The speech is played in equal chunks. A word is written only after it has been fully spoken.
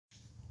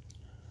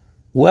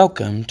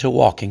Welcome to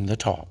Walking the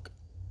Talk.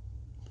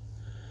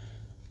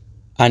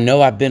 I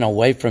know I've been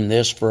away from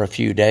this for a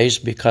few days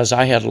because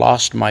I had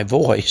lost my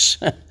voice,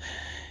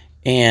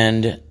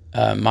 and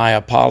my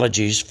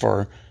apologies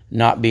for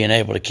not being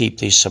able to keep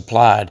these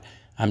supplied.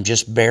 I'm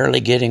just barely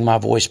getting my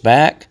voice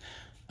back,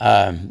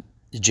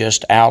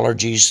 just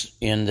allergies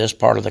in this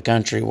part of the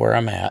country where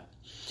I'm at.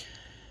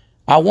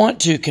 I want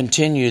to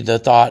continue the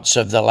thoughts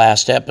of the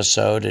last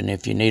episode, and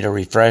if you need a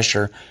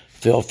refresher,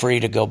 feel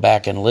free to go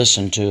back and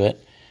listen to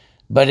it.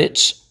 But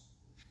it's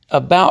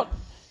about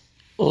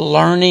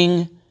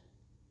learning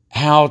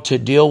how to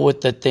deal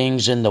with the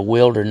things in the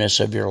wilderness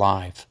of your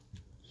life.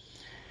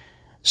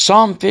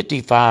 Psalm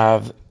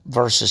 55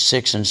 verses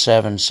 6 and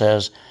 7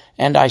 says,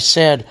 "And I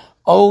said,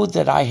 Oh,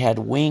 that I had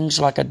wings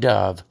like a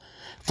dove,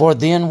 for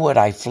then would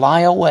I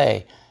fly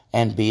away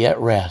and be at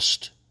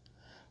rest.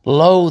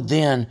 Lo,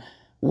 then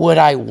would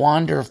I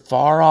wander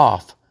far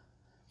off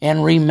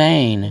and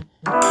remain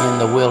in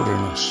the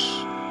wilderness."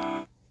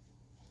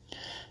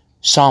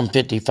 Psalm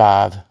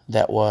 55,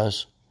 that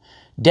was.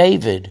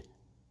 David,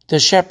 the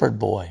shepherd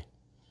boy,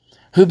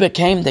 who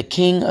became the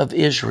king of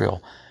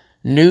Israel,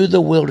 knew the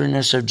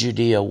wilderness of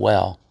Judea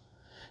well.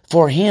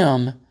 For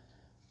him,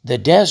 the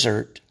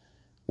desert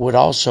would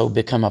also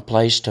become a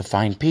place to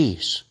find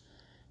peace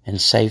and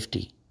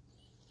safety,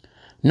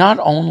 not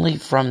only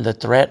from the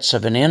threats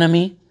of an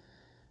enemy,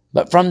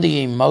 but from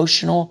the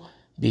emotional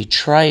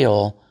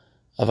betrayal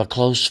of a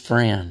close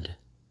friend.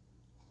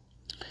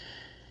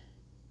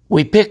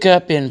 We pick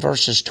up in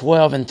verses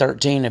 12 and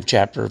 13 of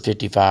chapter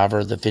 55,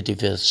 or the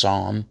 55th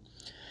Psalm,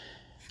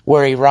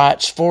 where he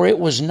writes, "For it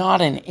was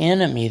not an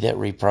enemy that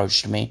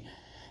reproached me,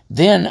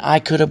 then I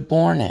could have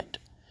borne it.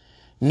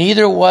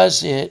 Neither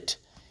was it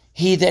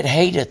he that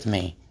hateth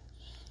me,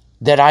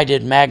 that I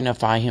did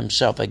magnify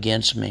himself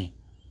against me.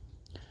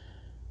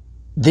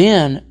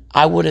 Then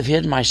I would have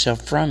hid myself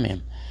from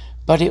him.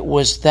 But it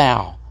was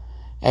thou,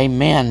 a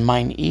man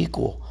mine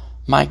equal,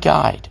 my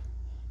guide,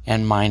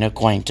 and mine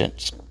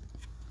acquaintance."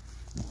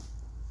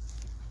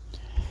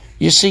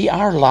 You see,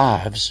 our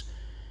lives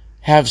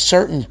have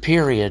certain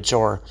periods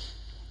or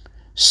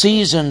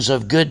seasons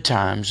of good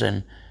times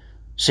and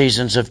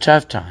seasons of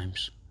tough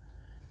times.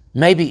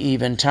 Maybe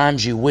even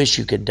times you wish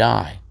you could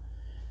die,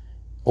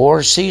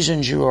 or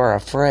seasons you are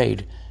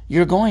afraid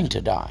you're going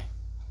to die.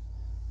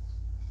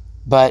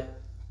 But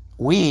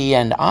we,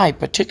 and I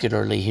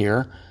particularly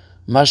here,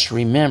 must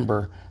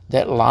remember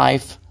that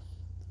life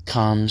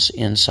comes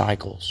in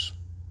cycles.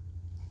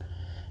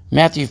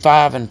 Matthew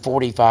 5 and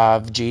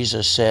 45,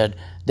 Jesus said,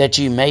 "That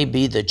ye may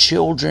be the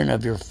children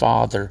of your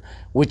Father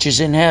which is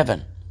in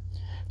heaven.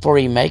 For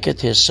he maketh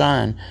his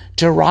sun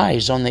to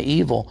rise on the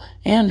evil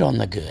and on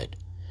the good,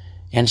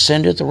 and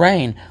sendeth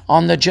rain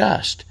on the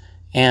just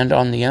and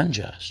on the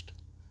unjust."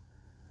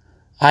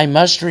 I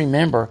must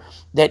remember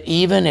that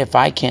even if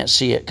I can't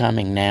see it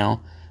coming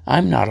now,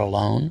 I'm not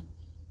alone.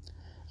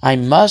 I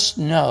must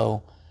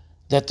know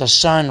that the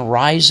sun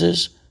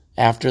rises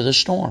after the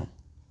storm.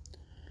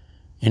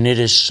 And it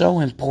is so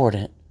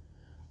important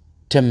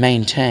to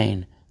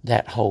maintain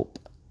that hope.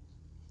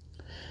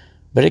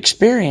 But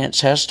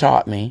experience has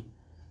taught me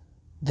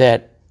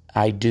that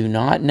I do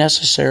not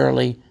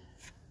necessarily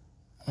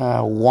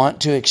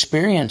want to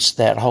experience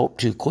that hope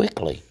too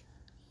quickly.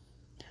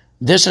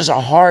 This is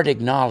a hard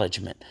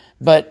acknowledgement.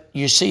 But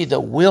you see, the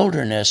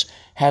wilderness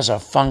has a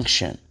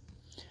function,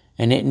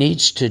 and it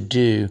needs to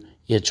do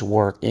its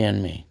work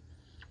in me.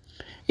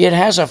 It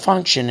has a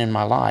function in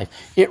my life.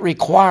 It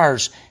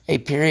requires a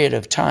period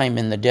of time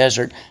in the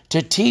desert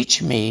to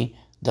teach me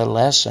the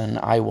lesson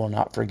I will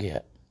not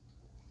forget.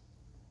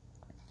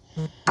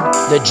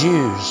 The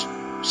Jews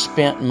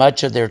spent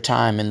much of their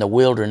time in the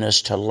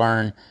wilderness to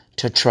learn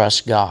to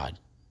trust God.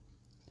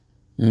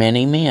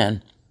 Many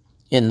men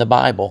in the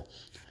Bible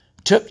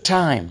took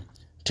time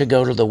to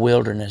go to the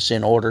wilderness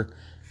in order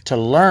to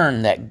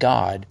learn that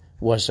God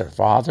was their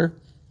Father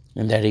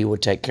and that He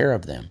would take care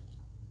of them.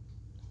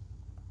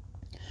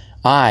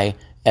 I,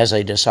 as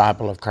a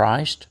disciple of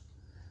Christ,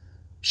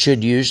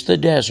 should use the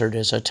desert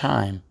as a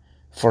time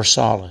for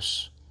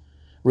solace,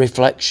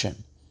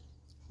 reflection,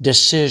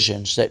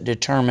 decisions that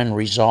determine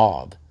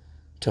resolve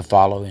to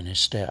follow in His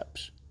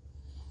steps.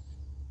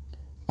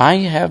 I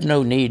have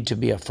no need to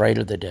be afraid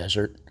of the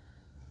desert,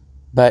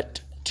 but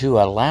to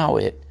allow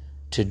it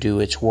to do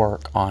its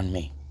work on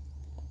me.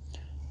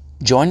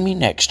 Join me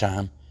next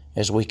time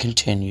as we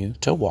continue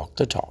to walk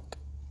the talk.